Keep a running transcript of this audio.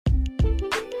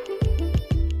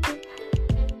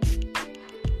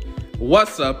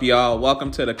What's up, y'all? Welcome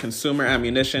to the Consumer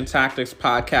Ammunition Tactics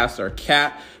Podcast, or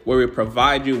CAT, where we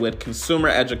provide you with consumer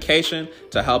education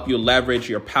to help you leverage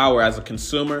your power as a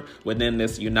consumer within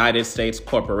this United States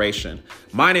corporation.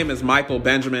 My name is Michael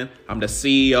Benjamin. I'm the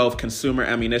CEO of Consumer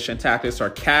Ammunition Tactics,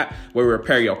 or CAT, where we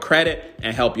repair your credit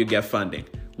and help you get funding.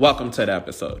 Welcome to the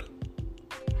episode.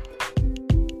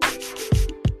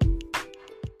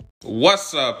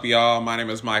 What's up, y'all? My name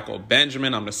is Michael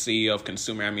Benjamin. I'm the CEO of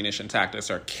Consumer Ammunition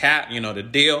Tactics, or CAT. You know the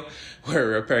deal. Where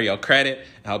we repair your credit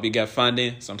and help you get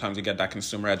funding. Sometimes you get that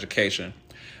consumer education.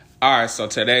 All right, so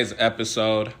today's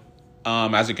episode,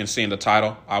 as you can see in the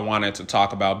title, I wanted to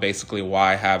talk about basically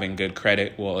why having good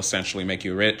credit will essentially make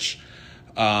you rich.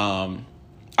 I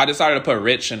decided to put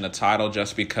rich in the title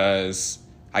just because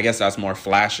I guess that's more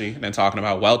flashy than talking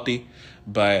about wealthy.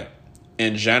 But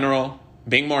in general,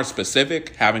 being more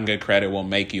specific, having good credit will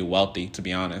make you wealthy, to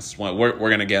be honest. We're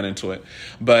going to get into it.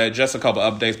 But just a couple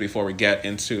updates before we get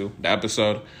into the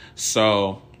episode.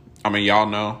 So, y'all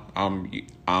know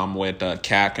I'm with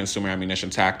CAT, Consumer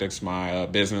Ammunition Tactics, my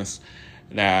business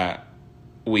that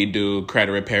we do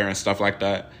credit repair and stuff like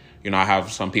that. You know, I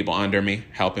have some people under me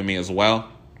helping me as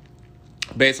well.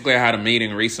 Basically, I had a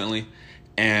meeting recently,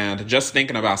 and just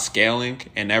thinking about scaling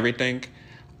and everything,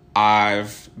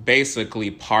 I've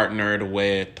basically partnered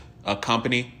with a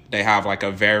company. They have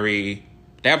a very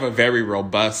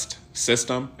robust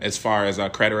system as far as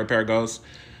credit repair goes.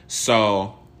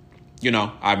 So,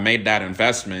 I made that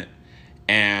investment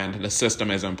and the system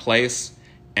is in place,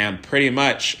 and pretty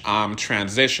much I'm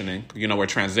transitioning. We're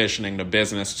transitioning the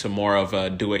business to more of a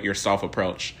do-it-yourself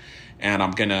approach, and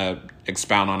I'm going to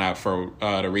expound on that for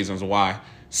the reasons why.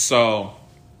 So,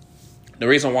 the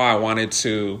reason why I wanted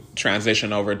to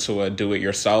transition over to a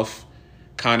do-it-yourself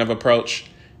kind of approach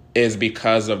is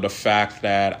because of the fact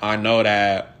that I know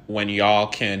that when y'all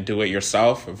can do it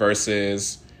yourself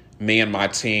versus me and my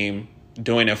team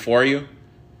doing it for you,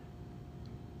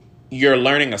 you're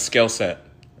learning a skill set.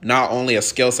 Not only a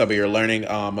skill set, but you're learning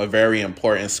a very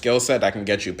important skill set that can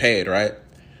get you paid, right?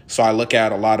 So I look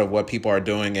at a lot of what people are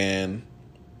doing in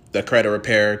the credit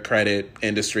repair, credit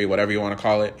industry, whatever you want to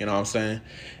call it, you know what I'm saying?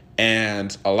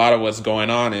 And a lot of what's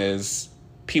going on is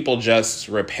people just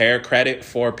repair credit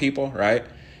for people, right?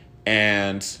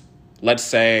 And let's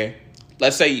say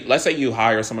you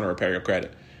hire someone to repair your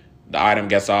credit. The item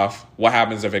gets off. What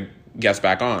happens if it gets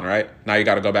back on, right? Now you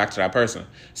got to go back to that person.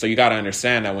 So you got to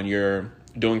understand that when you're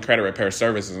doing credit repair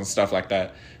services and stuff like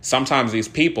that, sometimes these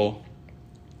people,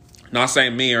 not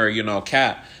saying me or,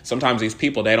 CAT, sometimes these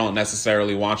people, they don't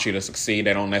necessarily want you to succeed.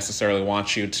 They don't necessarily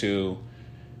want you to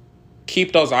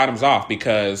keep those items off,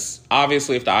 because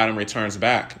obviously if the item returns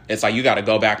back, it's like you got to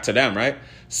go back to them, right?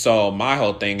 So my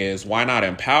whole thing is, why not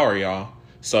empower y'all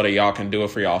so that y'all can do it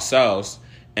for yourselves,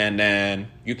 and then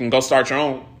you can go start your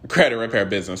own credit repair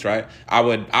business, right? I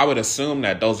would assume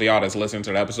that those of y'all that's listening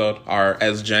to the episode are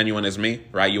as genuine as me,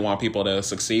 right? You want people to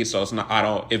succeed. So it's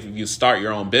not, if you start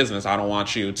your own business, I don't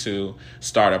want you to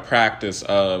start a practice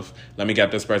of, let me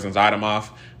get this person's item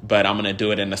off, but I'm going to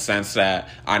do it in the sense that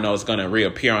I know it's going to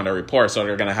reappear on the report, so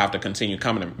they're going to have to continue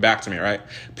coming back to me, right?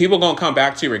 People going to come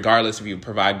back to you regardless if you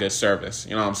provide good service.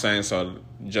 You know what I'm saying? So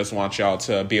just want y'all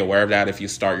to be aware of that if you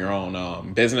start your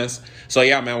own business. So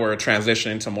yeah, man, we're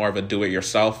transitioning to more of a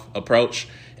do-it-yourself approach.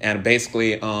 And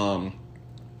basically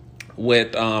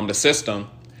with the system,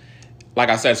 like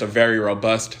I said, it's a very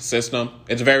robust system.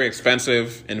 It's a very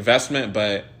expensive investment,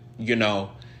 but,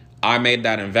 I made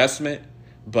that investment,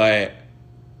 but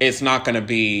it's not going to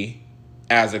be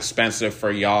as expensive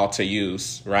for y'all to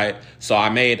use, right? So I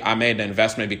made the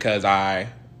investment because I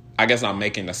guess I'm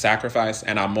making the sacrifice,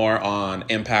 and I'm more on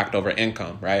impact over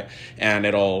income, right? And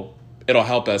it'll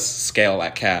help us scale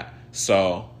at CAT.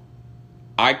 So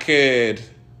I could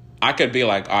be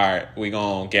like, all right, we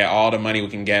gonna get all the money we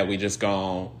can get. We just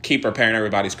gonna keep repairing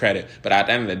everybody's credit. But at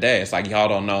the end of the day, it's like y'all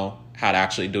don't know how to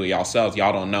actually do it yourselves.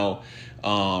 Y'all don't know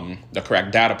the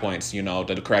correct data points,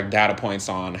 the correct data points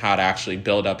on how to actually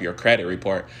build up your credit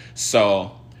report.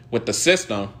 So with the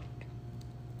system,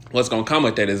 what's going to come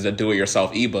with it is the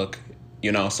do-it-yourself ebook,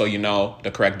 so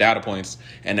the correct data points,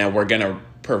 and then we're going to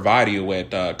provide you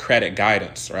with credit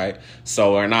guidance, right?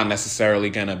 So we're not necessarily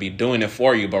going to be doing it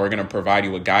for you, but we're going to provide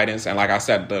you with guidance. And like I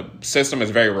said, the system is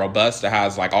very robust. It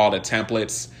has all the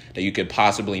templates that you could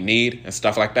possibly need and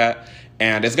stuff like that.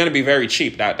 And it's going to be very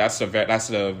cheap. That's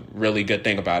the really good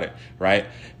thing about it, right?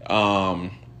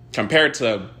 Compared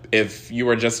to if you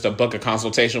were just to book a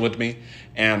consultation with me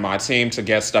and my team to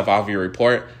get stuff off your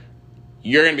report,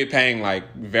 you're going to be paying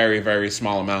very, very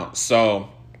small amounts. So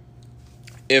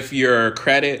if your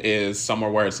credit is somewhere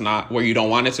where it's not, where you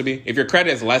don't want it to be, if your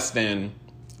credit is less than,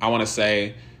 I want to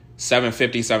say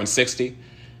 750, 760,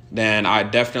 then I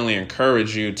definitely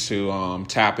encourage you to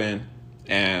tap in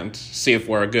and see if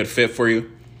we're a good fit for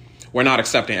you. We're not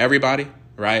accepting everybody,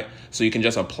 right? So you can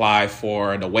just apply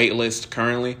for the wait list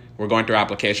currently. We're going through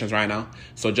applications right now.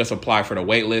 So just apply for the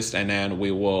wait list and then we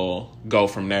will go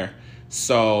from there.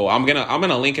 So I'm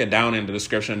gonna link it down in the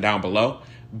description down below.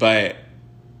 But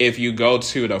if you go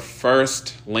to the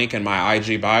first link in my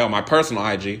IG bio, my personal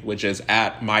IG, which is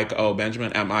at Mike O.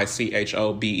 Benjamin,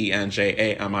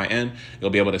 MICHOBENJAMIN,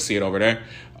 you'll be able to see it over there.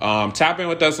 Tap in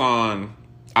with us on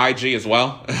IG as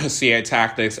well, CA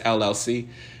Tactics LLC.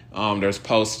 There's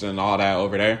posts and all that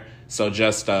over there. So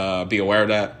just be aware of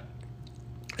that.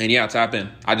 And yeah, tap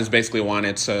in. I just basically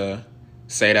wanted to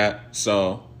say that.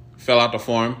 So fill out the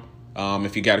form.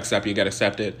 If you get accepted, you get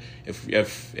accepted.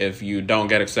 If you don't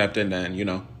get accepted, then, you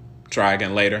know, try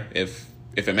again later if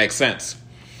it makes sense.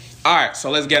 All right, so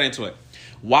let's get into it.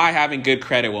 Why having good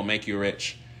credit will make you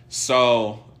rich.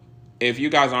 So if you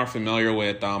guys aren't familiar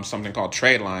with something called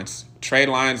trade lines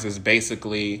is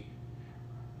basically,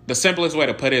 the simplest way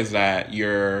to put it is that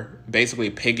you're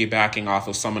basically piggybacking off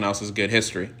of someone else's good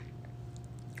history.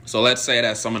 So let's say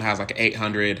that someone has like an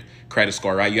 800 credit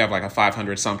score, right? You have like a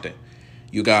 500 something.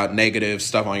 You got negative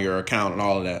stuff on your account and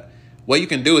all of that. What you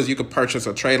can do is you could purchase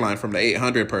a trade line from the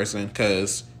 800 person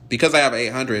because they have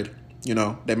 800, you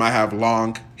know, they might have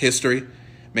long history.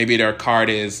 Maybe their card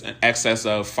is in excess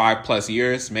of 5+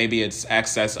 years. Maybe it's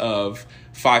excess of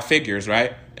 5 figures,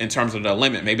 right? In terms of the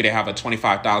limit. Maybe they have a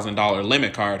 $25,000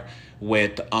 limit card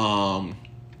with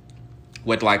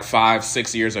like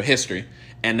 5-6 years of history.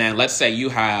 And then let's say you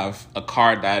have a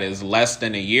card that is less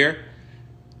than a year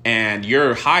and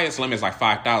your highest limit is like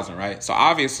 5,000, right? So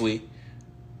obviously,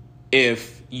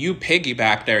 if you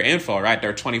piggyback their info, right,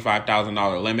 their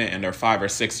 $25,000 limit and their 5 or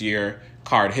 6 year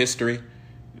card history,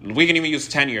 we can even use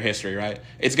 10-year history, right?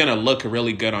 It's going to look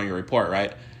really good on your report,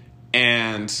 right?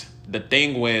 And the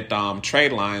thing with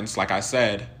trade lines, like I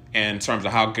said, in terms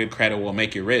of how good credit will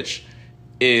make you rich,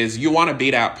 is you want to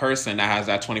be that person that has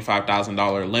that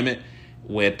 $25,000 limit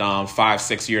with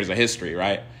 5-6 years of history,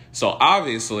 right? So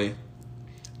obviously,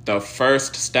 the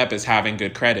first step is having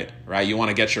good credit, right? You want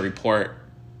to get your report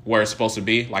where it's supposed to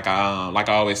be. Like I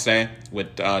always say,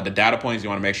 with the data points, you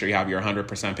want to make sure you have your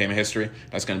 100% payment history.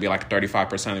 That's going to be like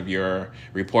 35% of your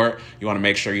report. You want to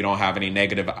make sure you don't have any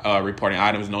negative reporting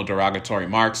items, no derogatory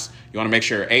marks. You want to make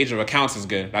sure your age of accounts is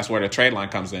good. That's where the trade line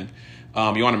comes in.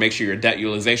 You want to make sure your debt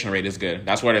utilization rate is good.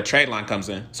 That's where the trade line comes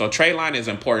in. So trade line is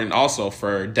important also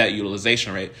for debt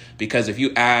utilization rate, because if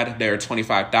you add their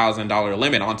 $25,000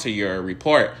 limit onto your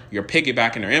report, you're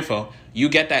piggybacking their info. You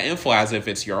get that info as if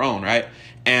it's your own, right?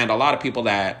 And a lot of people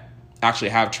that actually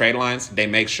have trade lines, they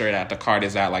make sure that the card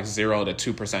is at like 0 to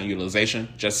 2% utilization,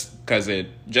 just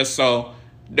so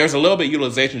there's a little bit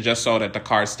utilization just so that the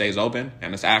card stays open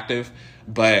and it's active.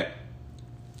 But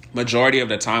majority of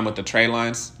the time with the trade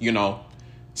lines, you know,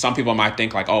 some people might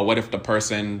think like, oh, what if the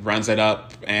person runs it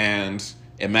up and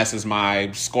it messes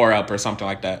my score up or something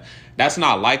like that? That's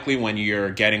not likely when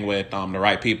you're getting with the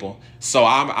right people. So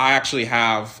I actually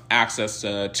have access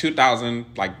to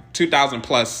 2,000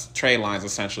 plus trade lines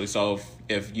essentially. So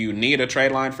if you need a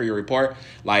trade line for your report,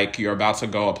 like you're about to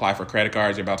go apply for credit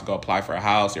cards, you're about to go apply for a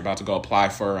house, you're about to go apply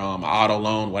for an auto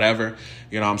loan, whatever,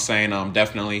 you know what I'm saying?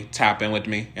 Definitely tap in with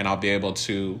me and I'll be able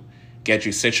to get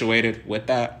you situated with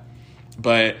that.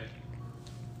 But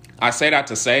I say that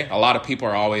to say a lot of people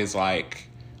are always like,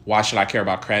 why should I care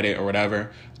about credit or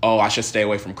whatever? Oh, I should stay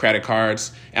away from credit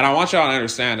cards. And I want y'all to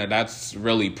understand that that's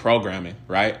really programming,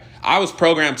 right? I was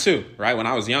programmed too, right? When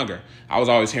I was younger, I was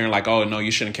always hearing like, oh, no,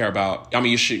 you shouldn't care about,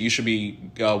 you should be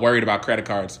worried about credit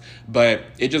cards. But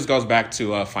it just goes back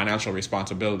to financial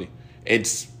responsibility.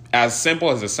 It's as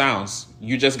simple as it sounds.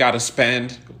 You just got to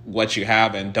spend what you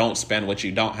have and don't spend what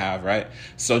you don't have, right?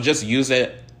 So just use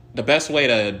it. The best way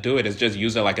to do it is just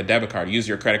use it like a debit card. Use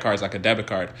your credit cards like a debit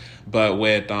card. But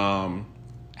with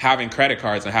having credit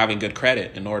cards and having good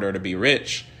credit in order to be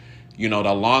rich, you know,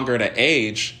 the longer the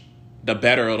age, the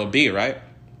better it'll be, right?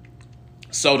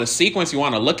 So the sequence you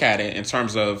want to look at it in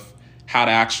terms of how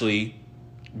to actually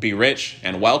be rich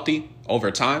and wealthy over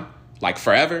time, like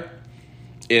forever,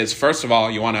 is first of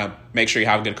all, you want to make sure you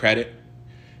have good credit.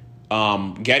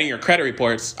 Getting your credit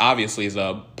reports obviously is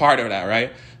a part of that,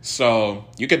 right? So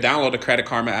you could download the Credit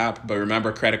Karma app, but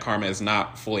remember, Credit Karma is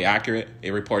not fully accurate.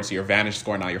 It reports your Vantage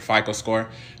score, not your FICO score.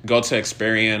 Go to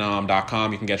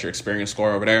Experian.com. You can get your Experian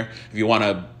score over there. If you want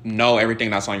to know everything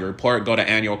that's on your report, go to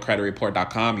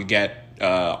annualcreditreport.com. You get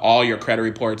all your credit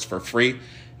reports for free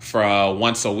for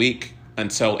once a week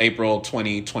until April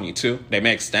 2022. They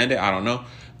may extend it. I don't know.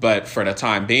 But for the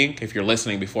time being, if you're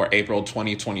listening before April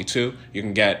 2022, you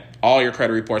can get all your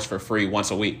credit reports for free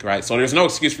once a week, right? So there's no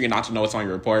excuse for you not to know what's on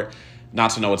your report,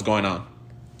 not to know what's going on.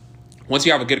 Once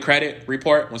you have a good credit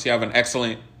report, once you have an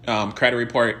excellent credit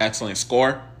report, excellent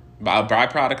score, a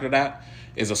byproduct of that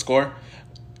is a score.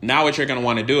 Now what you're going to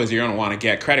want to do is you're going to want to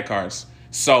get credit cards.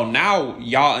 So now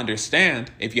y'all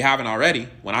understand, if you haven't already,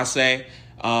 when I say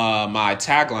my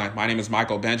tagline, my name is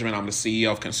Michael Benjamin. I'm the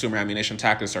CEO of Consumer Ammunition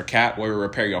Tactics, or CAT, where we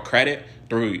repair your credit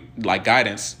through like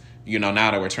guidance, now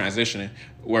that we're transitioning,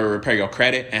 where we repair your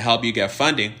credit and help you get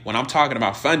funding. When I'm talking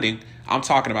about funding, I'm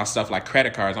talking about stuff like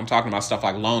credit cards. I'm talking about stuff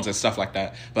like loans and stuff like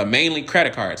that, but mainly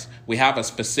credit cards. We have a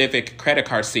specific credit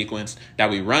card sequence that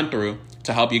we run through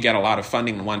to help you get a lot of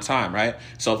funding in one time, right?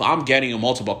 So if I'm getting you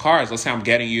multiple cards, let's say I'm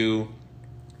getting you,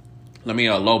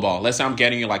 lowball. Let's say I'm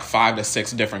getting you like 5 to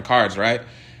 6 different cards, right?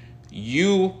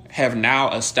 You have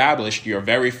now established your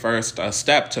very first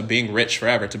step to being rich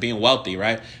forever, to being wealthy,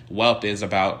 right? Wealth is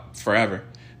about forever.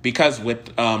 Because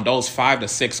with those 5 to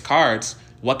 6 cards,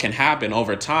 what can happen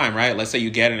over time, right? Let's say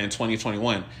you get it in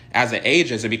 2021. As it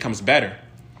ages, it becomes better.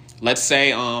 Let's say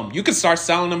you could start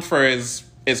selling them for as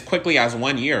quickly as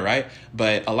 1 year, right?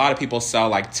 But a lot of people sell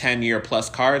like 10-year plus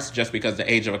cards just because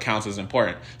the age of accounts is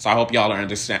important. So I hope y'all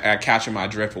are catching my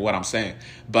drift of what I'm saying.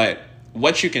 But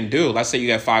what you can do, let's say you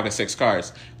get 5 to 6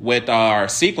 cards. With our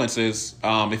sequences,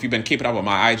 if you've been keeping up with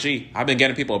my IG, I've been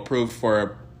getting people approved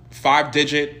for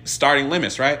 5-digit starting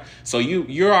limits, right? So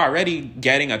you're already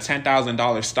getting a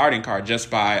 $10,000 starting card just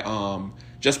by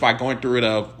going through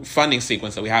the funding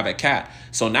sequence that we have at CAT.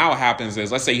 So now what happens is,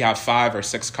 let's say you have 5 or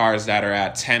 6 cards that are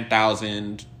at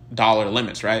 $10,000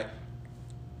 limits, right?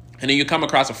 And then you come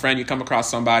across a friend, you come across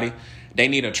somebody, they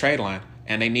need a trade line,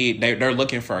 and they're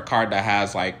looking for a card that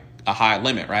has like a high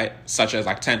limit, right? Such as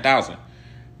like 10,000.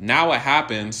 Now what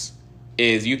happens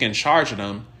is you can charge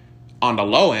them on the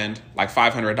low end, like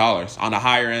 $500. On the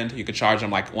higher end, you could charge them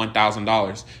like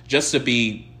 $1,000 just to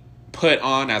be put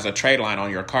on as a trade line on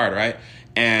your card, right?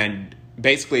 And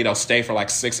basically they'll stay for like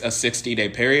a 60-day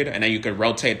period, and then you could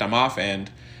rotate them off, and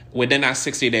within that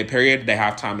 60-day period, they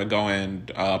have time to go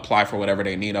and apply for whatever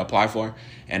they need to apply for,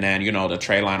 and then, the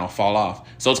trade line will fall off.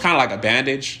 So it's kind of like a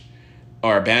bandage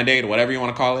or a Band-Aid, whatever you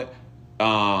want to call it,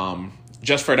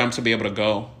 just for them to be able to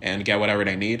go and get whatever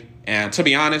they need. And to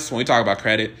be honest, when we talk about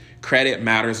credit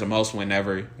matters the most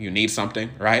whenever you need something,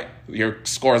 right? Your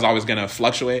score is always going to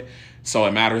fluctuate, so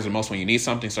it matters the most when you need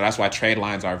something. So that's why trade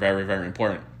lines are very, very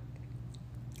important.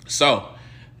 So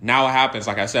now what happens,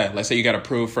 like I said, let's say you get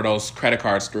approved for those credit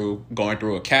cards through going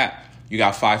through a CAT. You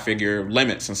got 5-figure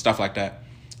limits and stuff like that.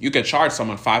 You could charge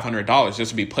someone $500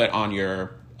 just to be put on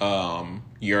your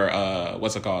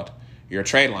your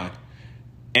trade line.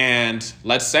 And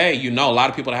let's say, a lot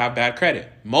of people that have bad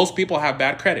credit. Most people have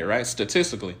bad credit, right?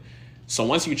 Statistically. So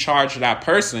once you charge that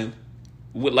person,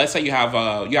 let's say you have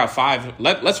 5.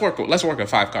 Let's work with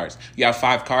 5 cards. You have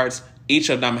 5 cards. Each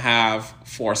of them have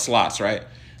 4 slots, right?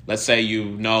 Let's say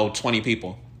 20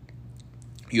 people.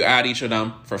 You add each of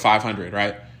them for 500,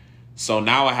 right? So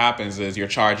now what happens is you're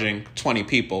charging 20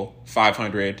 people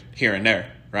 500 here and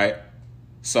there, right?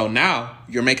 So now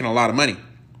you're making a lot of money,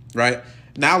 right?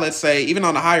 Now let's say, even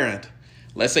on the higher end,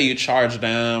 let's say you charge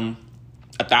them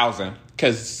 $1,000,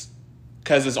 because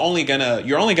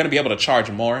you're only gonna be able to charge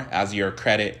more as your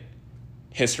credit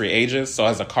history ages. So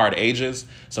as the card ages.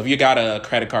 So if you got a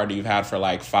credit card that you've had for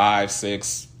like 5,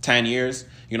 6, 10 years,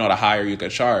 the higher you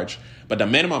could charge. But the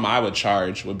minimum I would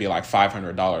charge would be like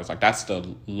 $500. Like that's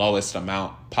the lowest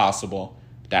amount possible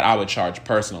that I would charge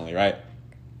personally, right?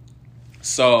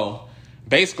 So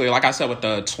basically, like I said with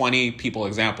the 20 people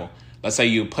example, let's say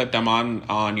you put them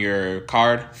on your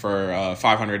card for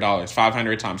 $500.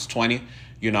 500 times 20,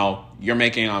 you're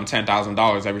making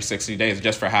 $10,000 every 60 days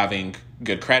just for having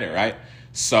good credit, right?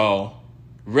 So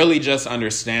really just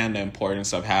understand the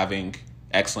importance of having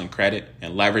excellent credit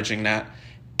and leveraging that.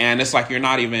 And it's like you're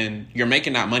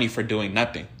making that money for doing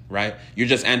nothing, right? You're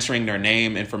just entering their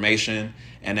name, information,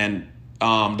 and then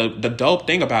the dope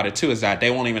thing about it too is that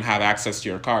they won't even have access to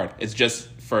your card. It's just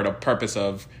for the purpose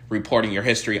of reporting your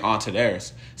history onto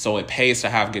theirs. So it pays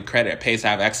to have good credit. It pays to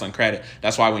have excellent credit.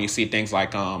 That's why when you see things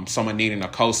like someone needing a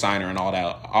cosigner and all that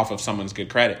off of someone's good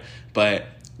credit. But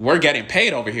we're getting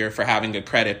paid over here for having good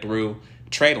credit through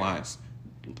trade lines.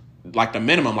 Like the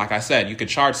minimum, like I said, you could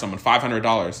charge someone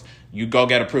 $500. You go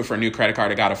get approved for a new credit card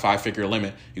that got a 5-figure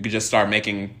limit. You could just start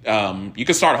making, you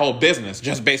could start a whole business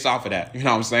just based off of that. You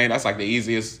know what I'm saying? That's like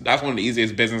that's one of the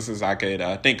easiest businesses I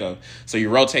could think of. So you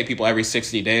rotate people every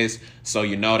 60 days. So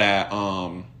you know that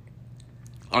on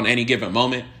any given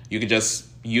moment, you could just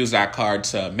use that card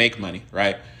to make money,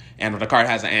 right? And if the card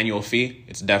has an annual fee,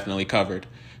 it's definitely covered.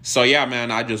 So yeah,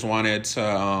 man, I just wanted to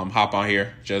hop on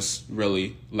here, just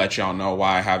really let y'all know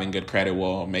why having good credit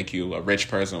will make you a rich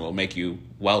person, will make you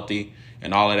wealthy,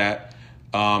 and all of that.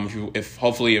 If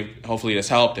hopefully this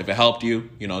helped. If it helped you,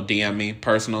 DM me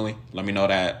personally. Let me know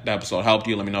that the episode helped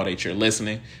you. Let me know that you're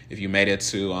listening. If you made it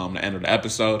to the end of the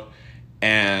episode,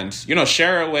 and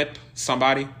share it with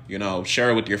somebody.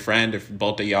 Share it with your friend. If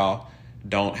both of y'all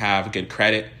don't have good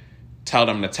credit, tell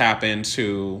them to tap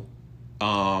into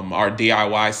our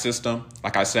DIY system.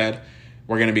 Like I said,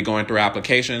 we're going to be going through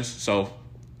applications. So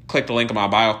click the link in my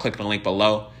bio, click the link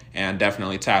below, and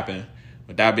definitely tap in.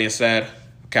 With that being said,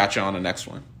 I'll catch you on the next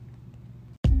one.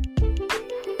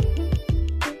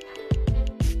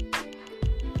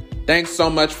 Thanks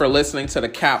so much for listening to the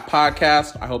CAP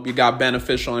podcast. I hope you got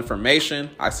beneficial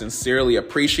information. I sincerely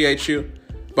appreciate you.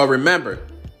 But remember,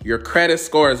 your credit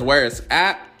score is where it's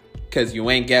at because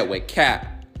you ain't get with CAP.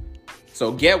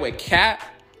 So get with CAP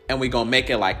and we gonna make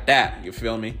it like that. You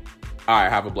feel me? All right,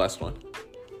 have a blessed one.